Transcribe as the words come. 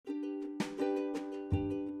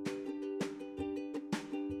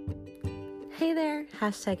Hey there,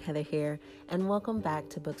 #Heather here, and welcome back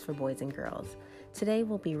to Books for Boys and Girls. Today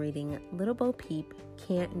we'll be reading Little Bo Peep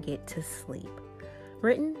Can't Get to Sleep,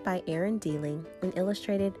 written by Erin Dealing and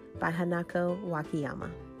illustrated by Hanako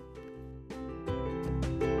Wakayama.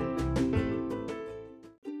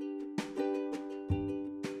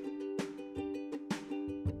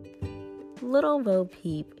 Little Bo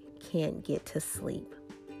Peep can't get to sleep.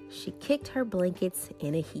 She kicked her blankets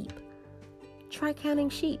in a heap. "Try counting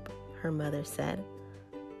sheep," her mother said.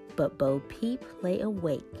 But Bo Peep lay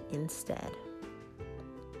awake instead.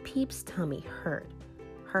 Peep's tummy hurt.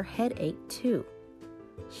 Her head ached too.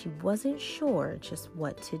 She wasn't sure just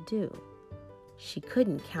what to do. She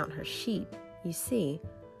couldn't count her sheep, you see.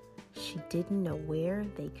 She didn't know where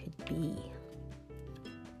they could be.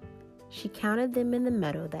 She counted them in the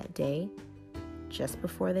meadow that day, just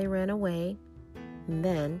before they ran away. And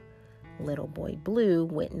then Little Boy Blue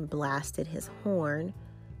went and blasted his horn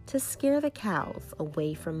to scare the cows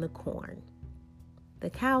away from the corn. The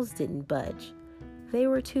cows didn't budge. They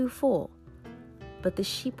were too full. But the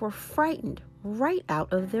sheep were frightened right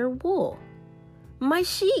out of their wool. "My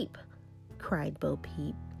sheep!" cried Bo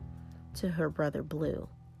Peep to her brother Blue.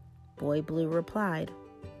 Boy Blue replied,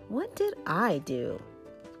 "What did I do?"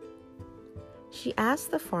 She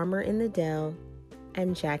asked the farmer in the dell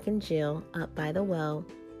and Jack and Jill up by the well.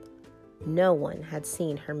 No one had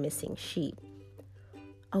seen her missing sheep.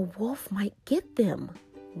 "A wolf might get them,"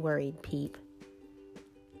 worried Peep.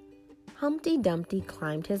 Humpty Dumpty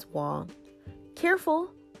climbed his wall.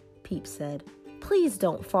 "Careful," Peep said. "Please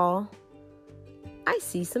don't fall." "I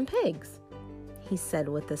see some pigs," he said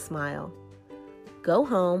with a smile. "Go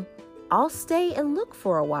home. I'll stay and look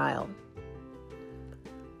for a while."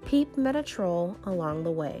 Peep met a troll along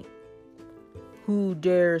the way. "Who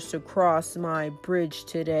dares to cross my bridge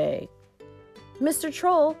today?" "Mr.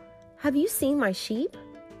 Troll, have you seen my sheep?"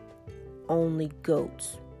 "Only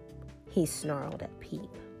goats," he snarled at Peep.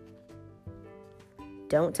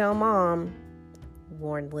 "Don't tell Mom,"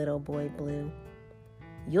 warned Little Boy Blue.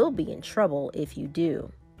 "You'll be in trouble if you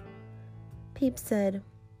do." Peep said,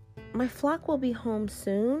 "My flock will be home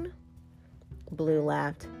soon." Blue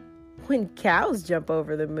laughed. "When cows jump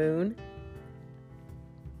over the moon."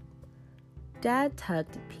 Dad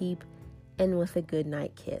tugged Peep in with a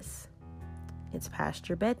goodnight kiss. "It's past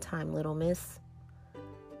your bedtime, little miss."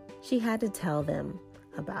 She had to tell them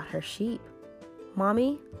about her sheep.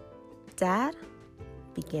 "Mommy, Dad,"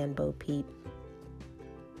 began Bo Peep.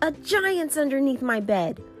 "A giant's underneath my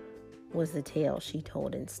bed," was the tale she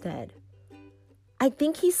told instead. "I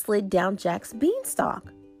think he slid down Jack's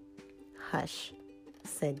beanstalk." "Hush,"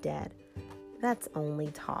 said Dad. "That's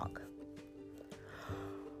only talk."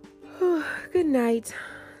 "Good night,"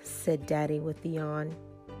 said Daddy with a yawn.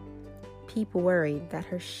 Peep worried that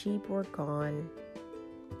her sheep were gone.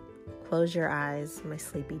 "Close your eyes, my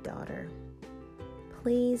sleepy daughter."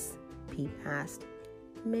 "Please," Peep asked,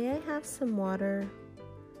 "may I have some water?"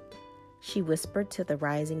 She whispered to the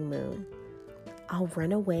rising moon, "I'll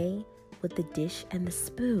run away with the dish and the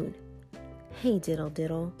spoon. Hey, diddle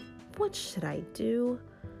diddle, what should I do?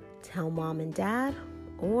 Tell Mom and Dad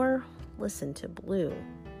or listen to Blue?"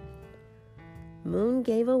 Moon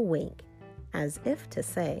gave a wink as if to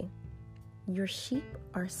say, "Your sheep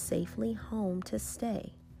are safely home to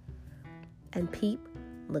stay." And Peep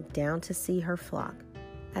looked down to see her flock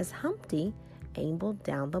as Humpty ambled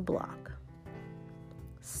down the block.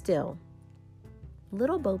 Still,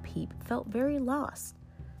 Little Bo Peep felt very lost.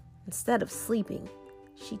 Instead of sleeping,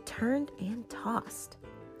 she turned and tossed.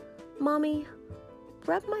 "Mommy,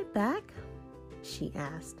 rub my back?" she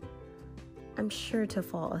asked. "I'm sure to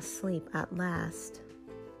fall asleep at last."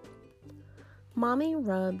 Mommy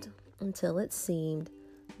rubbed until it seemed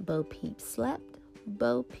Bo Peep slept,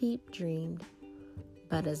 Bo Peep dreamed.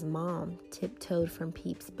 But as Mom tiptoed from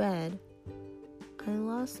Peep's bed, "I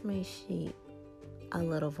lost my sheep," a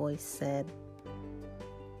little voice said.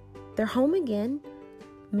 "They're home again.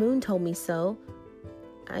 Moon told me so.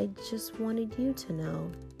 I just wanted you to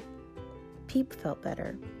know." Peep felt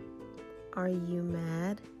better. "Are you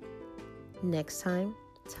mad?" "Next time,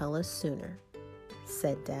 tell us sooner,"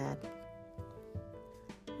 said Dad.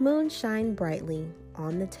 Moon shined brightly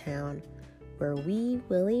on the town where wee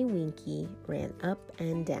Willie Winkie ran up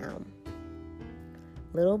and down.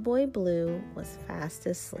 Little Boy Blue was fast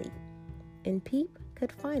asleep, and Peep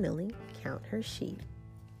could finally count her sheep.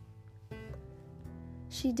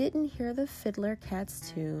 She didn't hear the fiddler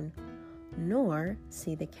cat's tune, nor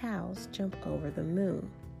see the cows jump over the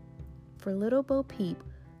moon, for Little Bo Peep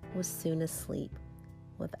was soon asleep,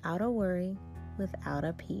 without a worry, without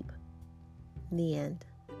a peep. The end.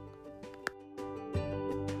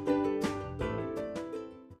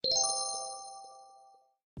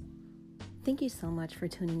 Thank you so much for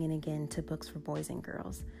tuning in again to Books for Boys and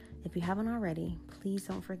Girls. If you haven't already, please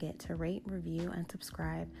don't forget to rate, review, and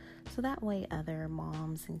subscribe so that way other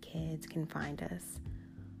moms and kids can find us.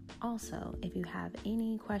 Also, if you have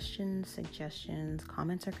any questions, suggestions,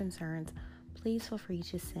 comments, or concerns, please feel free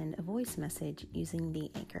to send a voice message using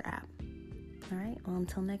the Anchor app. All right, well,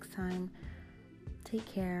 until next time, take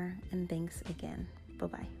care and thanks again.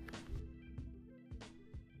 Bye-bye.